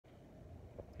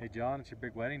Hey John, it's your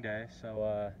big wedding day,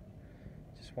 so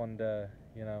just wanted to,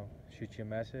 shoot you a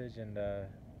message and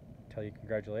tell you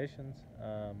congratulations.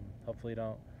 Hopefully you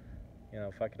don't,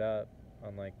 fuck it up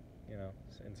on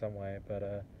in some way,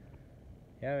 but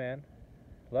yeah, man,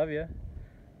 love you.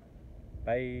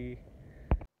 Bye.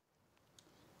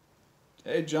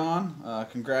 Hey John,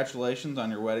 congratulations on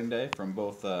your wedding day from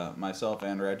both myself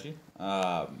and Reggie.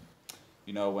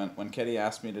 When Ketty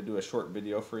asked me to do a short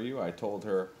video for you, I told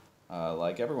her,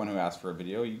 like everyone who asks for a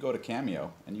video, you go to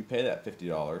Cameo and you pay that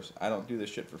 $50. I don't do this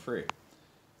shit for free.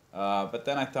 But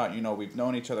then I thought, we've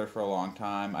known each other for a long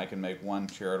time. I can make one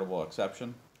charitable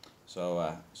exception.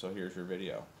 So here's your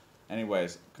video.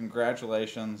 Anyways,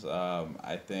 congratulations.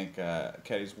 I think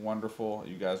Ketty's wonderful.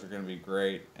 You guys are going to be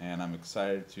great, and I'm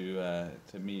excited to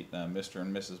meet Mr.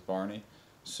 and Mrs. Barney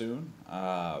soon.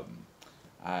 I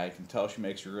can tell she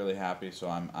makes you really happy, so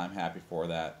I'm happy for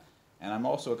that. And I'm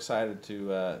also excited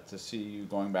to see you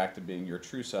going back to being your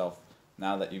true self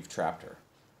now that you've trapped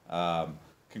her.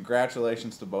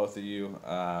 Congratulations to both of you,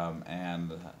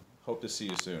 and hope to see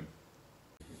you soon.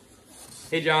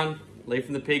 Hey John, Leif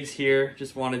from the Pigs here.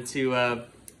 Just wanted to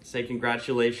say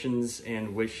congratulations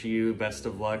and wish you best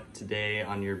of luck today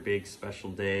on your big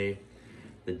special day,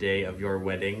 the day of your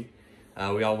wedding.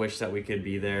 We all wish that we could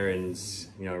be there, and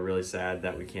really sad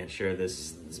that we can't share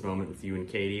this moment with you and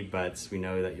Katie, but we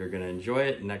know that you're going to enjoy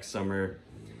it. Next summer,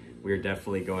 we're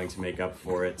definitely going to make up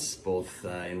for it, both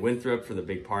in Winthrop for the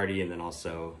big party and then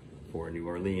also for New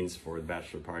Orleans for the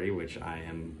bachelor party, which I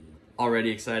am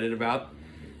already excited about.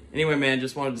 Anyway, man,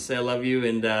 just wanted to say I love you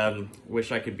and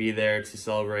wish I could be there to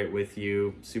celebrate with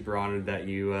you. Super honored that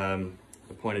you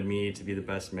appointed me to be the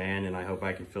best man, and I hope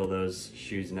I can fill those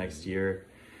shoes next year.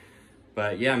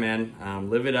 But yeah, man,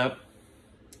 live it up.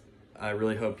 I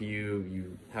really hope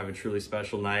you have a truly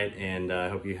special night, and I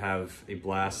hope you have a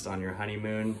blast on your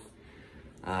honeymoon.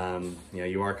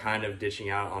 You are kind of ditching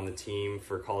out on the team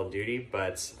for Call of Duty,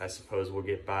 but I suppose we'll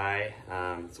get by.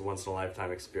 It's a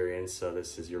once-in-a-lifetime experience, so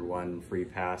this is your one free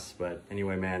pass. But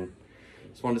anyway, man,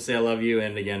 just wanted to say I love you,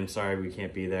 and again, I'm sorry we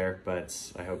can't be there,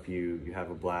 but I hope you have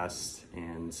a blast,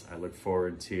 and I look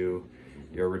forward to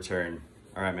your return.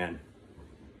 All right, man.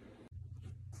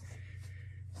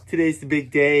 Today's the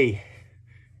big day.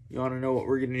 You want to know what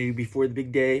we're going to do before the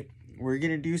big day? We're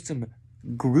going to do some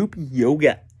group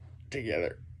yoga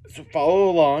together. So follow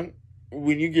along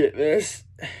when you get this.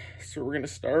 So we're going to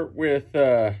start with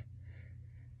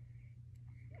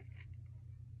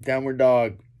downward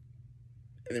dog.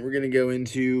 And then we're going to go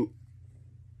into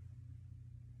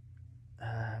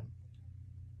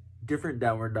different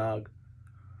downward dog.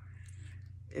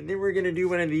 And then we're going to do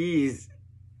one of these,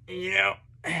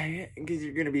 because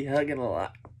you're going to be hugging a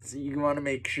lot. So you want to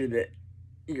make sure that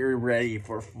you're ready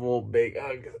for a full big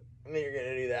hug. And then you're going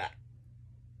to do that.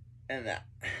 And that.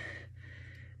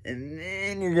 And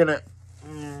then you're going to...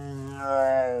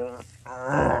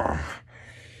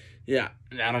 Yeah,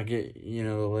 that'll get,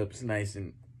 the lips nice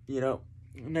and,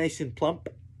 nice and plump.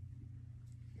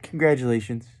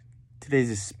 Congratulations. Today's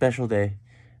a special day.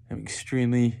 I'm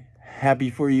extremely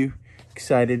happy for you.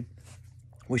 Excited.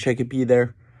 Wish I could be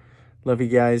there. Love you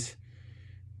guys.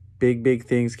 Big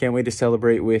things. Can't wait to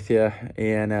celebrate with you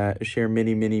and share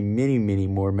many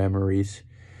more memories.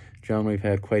 John, we've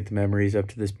had quite the memories up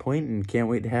to this point and can't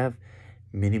wait to have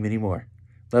many more.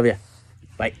 Love ya.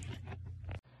 Bye.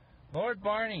 Lord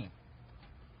Barney,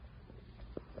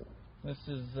 this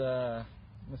is Mr.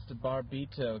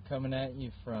 Barbito coming at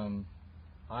you from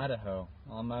Idaho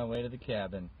on my way to the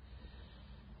cabin.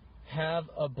 Have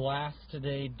a blast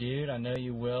today, dude. I know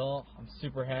you will. I'm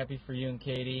super happy for you and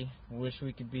Katie. Wish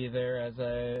we could be there as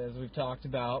we've talked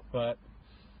about, but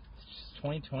it's just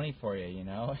 2020 for you,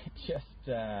 It just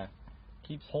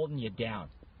keeps holding you down.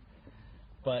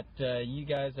 But you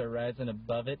guys are rising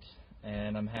above it,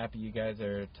 and I'm happy you guys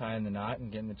are tying the knot and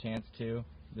getting the chance to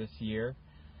this year.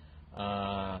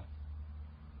 Yeah,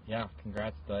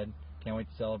 congrats, bud. Can't wait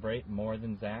to celebrate more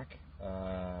than Zach,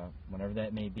 whenever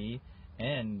that may be.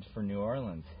 And for New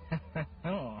Orleans.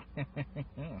 I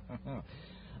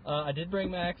did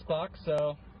bring my Xbox,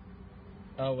 so...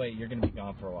 Oh, wait, you're going to be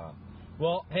gone for a while.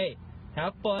 Well, hey,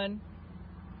 have fun.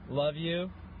 Love you.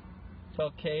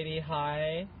 Tell Katie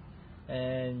hi.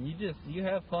 And you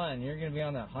have fun. You're going to be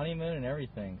on that honeymoon and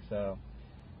everything. So,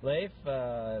 Leif,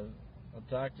 I'll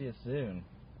talk to you soon.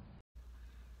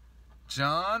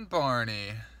 John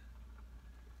Barney.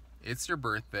 It's your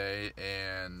birthday,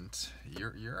 and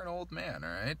you're an old man,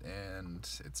 all right? And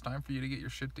it's time for you to get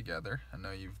your shit together. I know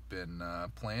you've been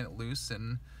playing it loose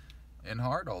and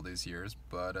hard all these years,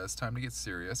 but it's time to get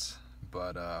serious.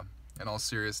 But in all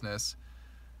seriousness,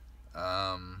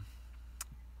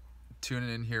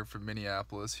 tuning in here from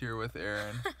Minneapolis here with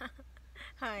Erin.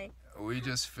 Hi. We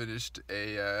just finished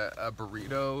a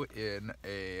burrito in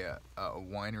a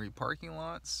winery parking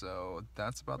lot, so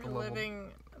that's about the level. We're living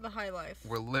the high life.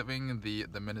 We're living the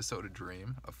Minnesota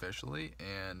dream officially,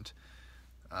 and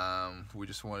we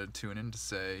just wanted to tune in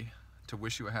to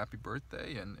wish you a happy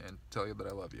birthday and tell you that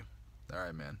I love you. All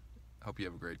right, man. Hope you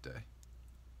have a great day.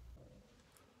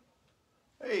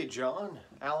 Hey John,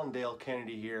 Allendale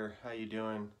Kennedy here. How you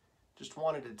doing? Just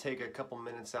wanted to take a couple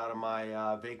minutes out of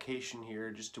my vacation here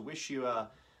just to wish you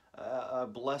a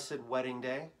blessed wedding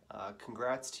day.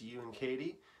 Congrats to you and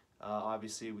Katie.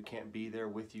 Obviously we can't be there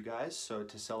with you guys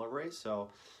to celebrate, so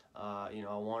you know,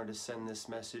 I wanted to send this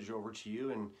message over to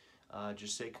you and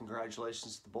just say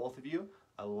congratulations to the both of you.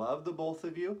 I love the both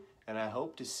of you, and I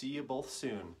hope to see you both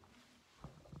soon.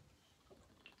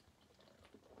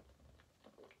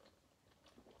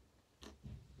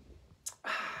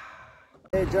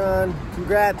 Hey John,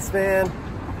 congrats man.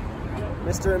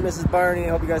 Mr. and Mrs. Barney, I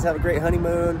hope you guys have a great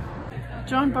honeymoon.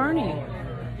 John Barney.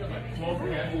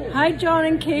 Hi John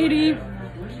and Katie.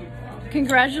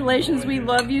 Congratulations, we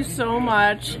love you so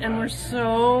much and we're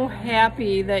so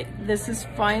happy that this is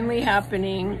finally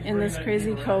happening in this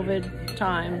crazy COVID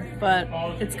time, but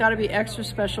it's got to be extra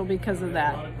special because of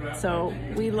that. So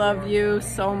we love you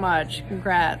so much.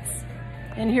 Congrats.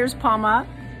 And here's Palma.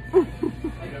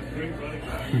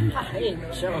 Hi,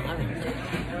 John.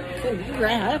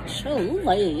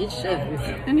 Congratulations.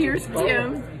 And here's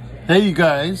Tim. Hey, you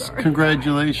guys.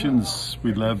 Congratulations.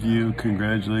 We love you.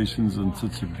 Congratulations on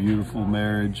such a beautiful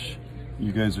marriage.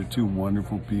 You guys are two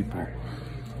wonderful people.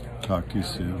 Talk to you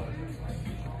soon.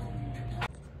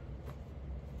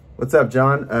 What's up,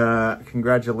 John?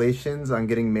 Congratulations on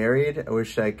getting married. I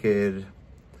wish I could,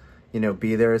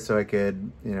 be there so I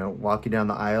could, walk you down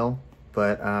the aisle.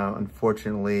 But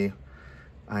unfortunately,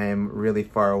 I am really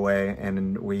far away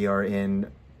and we are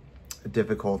in a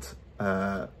difficult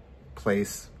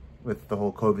place with the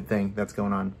whole COVID thing that's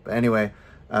going on. But anyway,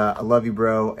 I love you,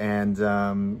 bro, and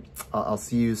I'll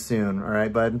see you soon. All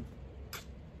right, bud?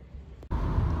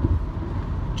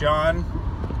 John,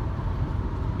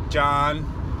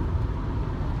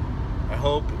 I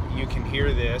hope you can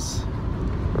hear this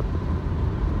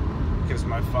because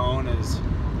my phone is a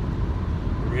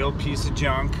real piece of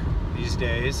junk these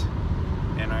days,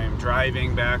 and I am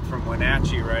driving back from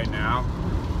Wenatchee right now,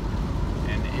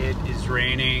 and it is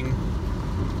raining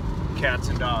cats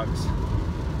and dogs.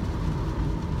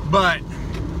 But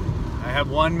I have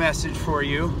one message for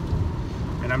you,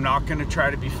 and I'm not going to try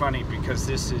to be funny because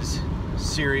this is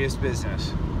serious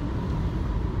business.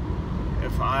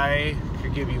 If I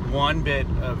could give you one bit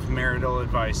of marital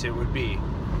advice, it would be,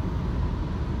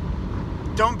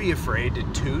 don't be afraid to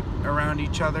toot around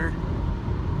each other.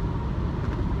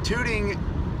 Tooting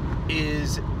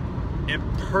is a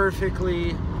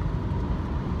perfectly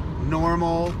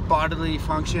normal bodily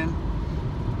function,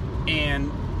 and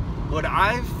what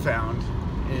I've found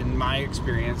in my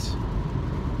experience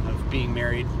of being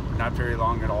married not very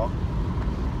long at all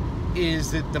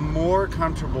is that the more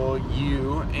comfortable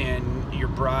you and your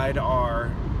bride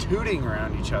are tooting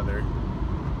around each other,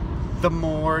 the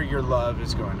more your love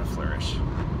is going to flourish.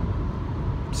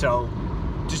 So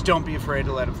just don't be afraid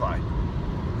to let it fly.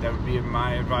 That would be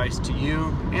my advice to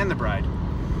you and the bride.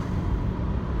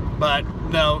 But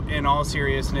no, in all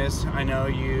seriousness, I know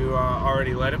you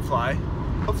already let it fly.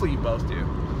 Hopefully you both do.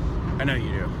 I know you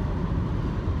do.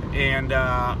 And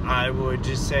I would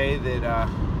just say that,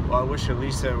 well, I wish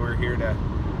Elisa were here to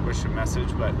wish a message,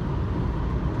 but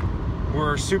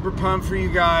we're super pumped for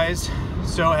you guys.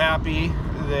 So happy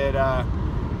that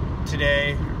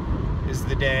today is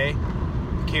the day.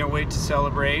 Can't wait to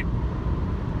celebrate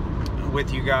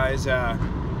with you guys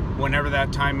whenever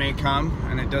that time may come,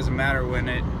 and it doesn't matter when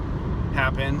it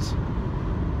happens.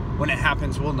 When it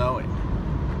happens, we'll know it.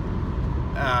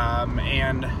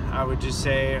 And I would just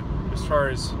say, as far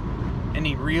as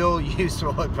any real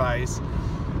useful advice,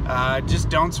 just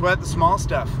don't sweat the small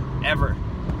stuff ever,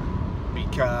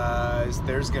 because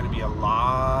there's going to be a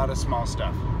lot of small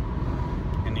stuff,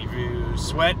 and if you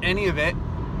sweat any of it,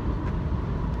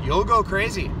 you'll go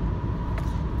crazy.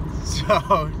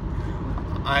 So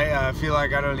I feel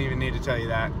like I don't even need to tell you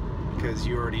that, because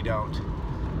you already don't.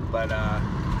 But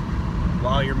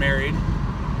while you're married,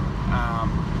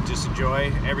 just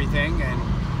enjoy everything and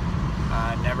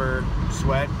never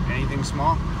sweat anything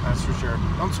small. That's for sure.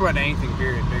 Don't sweat anything,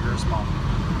 period, big or small.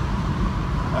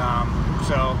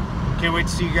 So can't wait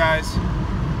to see you guys.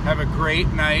 Have a great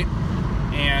night,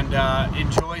 and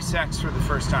enjoy sex for the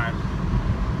first time,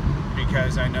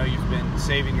 because I know you've been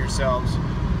saving yourselves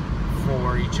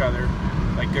for each other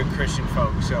like good Christian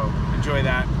folk. So enjoy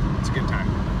that. It's a good time.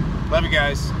 Love you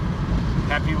guys.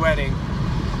 Happy wedding.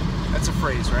 That's a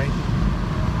phrase, right?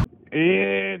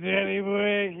 Yeah, Johnny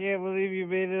boy, I can't believe you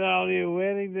made it all to your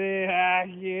wedding day. I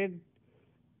can't